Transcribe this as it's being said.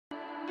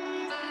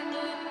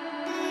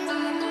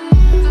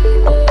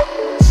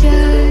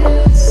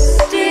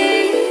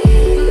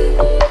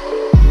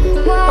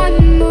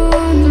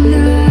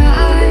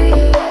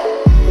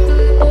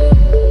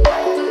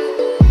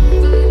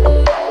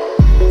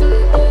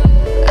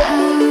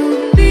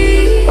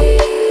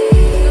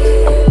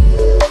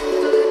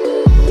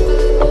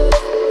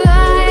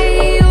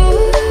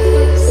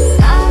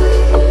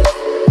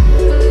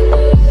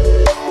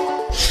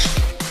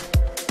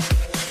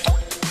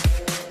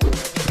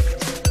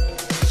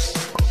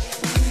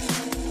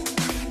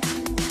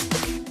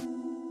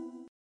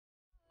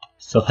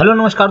Hello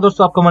नमस्कार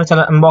दोस्तों, आपका हमारे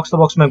चैनल अनबॉक्स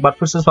बॉक्स में एक बार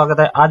फिर से स्वागत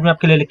है। आज मैं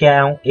आपके लिए लेके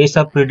आया हूँ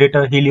एसर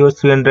प्रेडेटर हीलियोस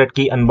 300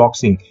 की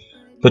अनबॉक्सिंग।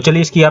 तो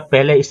चलिए इसकी आप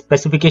पहले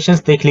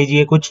स्पेसिफिकेशंस देख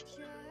लीजिए कुछ।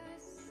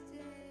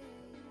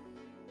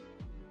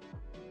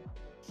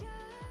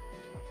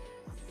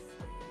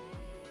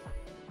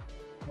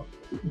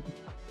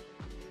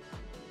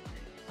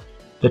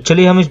 तो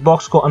चलिए हम इस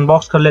बॉक्स को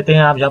अनबॉक्स कर लेते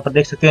हैं। आप यहाँ पर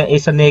देख सकते हैं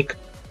एसर ने एक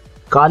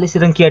काले से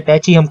रंग की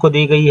अटैची हमको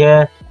दी गई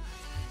है।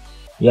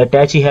 यह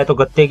अटैची है तो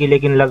गत्ते की,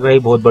 लेकिन लग रही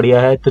बहुत बढ़िया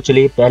है। तो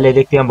चलिए पहले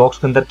देखते हैं बॉक्स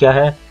के अंदर क्या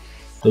है।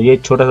 तो ये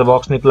छोटा सा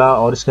बॉक्स निकला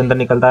और इसके अंदर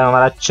निकलता है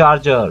हमारा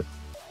चार्जर।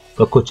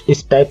 तो कुछ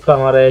इस टाइप का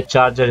हमारा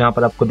चार्जर यहाँ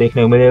पर आपको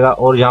देखने को मिलेगा।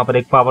 और यहाँ पर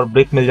एक पावर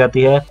ब्रिक मिल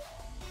जाती है।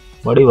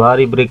 बड़ी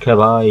भारी ब्रिक है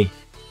भाई,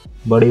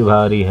 बड़ी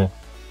भारी है।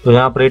 तो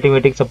यहाँ पर रेटिंग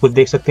वेटिंग सब कुछ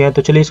देख सकते हैं।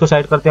 तो चलिए इसको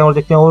साइड करते हैं और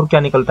देखते हैं और क्या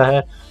निकलता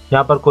है।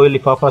 यहाँ पर कोई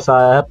लिफाफा सा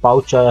आया है,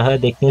 पाउच आया है।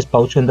 देखते हैं इस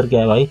पाउच के अंदर क्या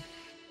है भाई।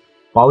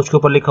 पाउच के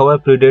ऊपर लिखा हुआ है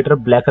प्रीडेटर,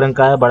 ब्लैक रंग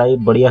का है, बड़ा ही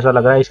बढ़िया सा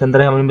लग रहा है। इसके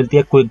अंदर हमें मिलती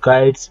है क्विक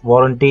गाइड्स,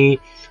 वारंटी,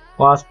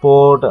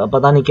 पासपोर्ट,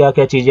 पता नहीं क्या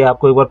क्या चीजें।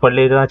 आपको एक बार पढ़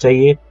लेना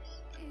चाहिए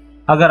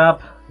अगर आप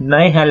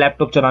नए हैं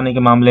लैपटॉप चलाने के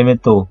मामले में।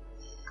 तो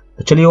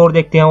चलिए और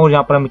देखते हैं और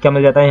यहाँ पर हमें क्या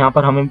मिल जाता है। यहाँ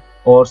पर हमें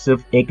और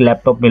सिर्फ एक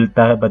लैपटॉप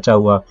मिलता है बचा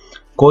हुआ,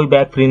 कोई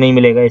बैग फ्री नहीं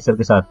मिलेगा एसर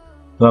के साथ।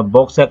 तो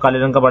बॉक्स है काले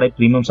रंग का, बड़ा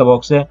प्रीमियम सा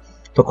बॉक्स है।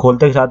 तो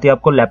खोलते के साथ ही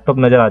आपको लैपटॉप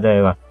नजर आ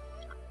जाएगा।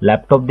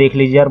 लैपटॉप देख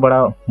लीजिए यार,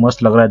 बड़ा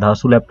मस्त लग रहा है,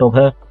 धांसू लैपटॉप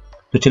है।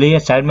 तो चलिए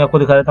साइड में आपको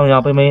दिखा देता हूँ।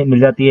 यहाँ पे हमें मिल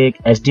जाती है एक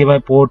HDMI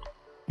port,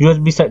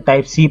 USB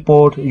type C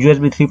port,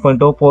 USB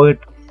 3.0 port,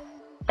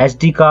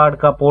 SD card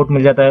का पोर्ट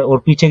मिल जाता है।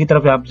 और पीछे की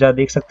तरफ आप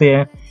देख सकते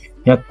हैं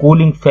यहाँ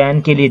कूलिंग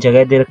फैन के लिए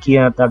जगह दे रखी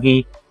है,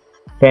 ताकि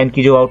फैन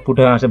की जो आउटपुट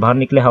है यहाँ से बाहर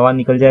निकले, हवा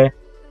निकल जाए।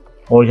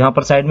 और यहाँ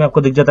पर साइड में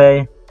आपको दिख जाता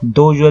है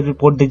 2 USB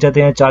पोर्ट दिख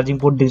जाते हैं, चार्जिंग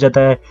पोर्ट दिख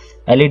जाता है,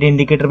 LED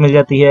इंडिकेटर मिल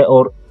जाती है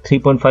और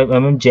 3.5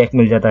 mm जैक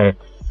मिल जाता है।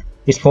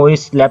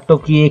 इस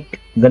लैपटॉप की एक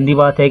गंदी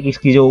बात है कि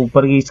इसकी जो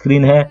ऊपर की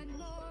स्क्रीन है,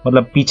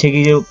 मतलब पीछे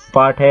की जो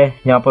पार्ट है,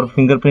 यहाँ पर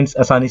फिंगरप्रिंट्स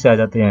आसानी से आ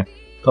जाते हैं।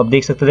 तो आप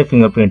देख सकते थे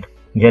फिंगरप्रिंट।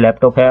 यह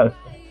लैपटॉप है,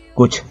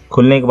 कुछ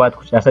खुलने के बाद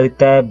कुछ ऐसा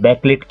दिखता है।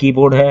 बैकलिट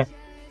कीबोर्ड है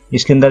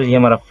इसके अंदर। ये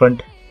हमारा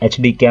फ्रंट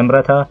HD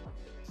कैमरा था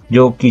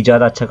जो कि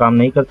ज़्यादा अच्छा काम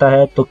नहीं करता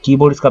है। तो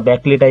कीबोर्ड इसका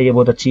बैकलिट है, ये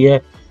बहुत अच्छी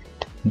है।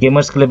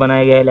 गेमर्स के लिए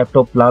बनाया गया है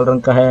लैपटॉप, लाल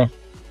रंग का है।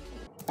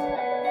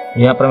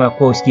 यहाँ पर मैं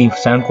आपको इसकी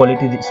साउंड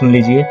क्वालिटी सुन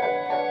लीजिए।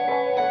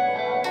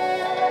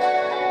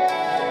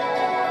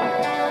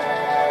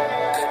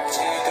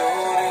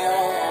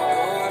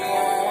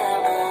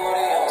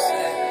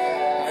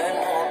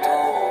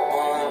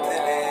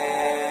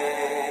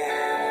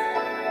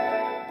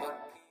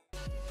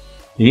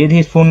 ये थी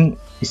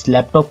इस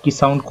लैपटॉप की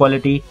साउंड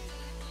क्वालिटी।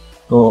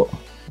 तो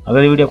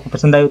अगर ये वीडियो आपको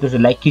पसंद आई हो तो इसे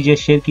लाइक कीजिए,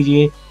 शेयर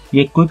कीजिए।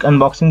 ये क्विक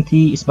अनबॉक्सिंग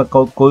थी, इसमें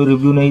कोई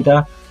रिव्यू नहीं था।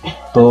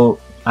 तो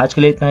आज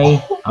के लिए इतना ही।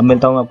 अब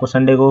मिलता हूँ आपको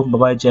संडे को। बाय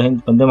बाय, जय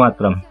हिंद, वंदे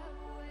मातरम।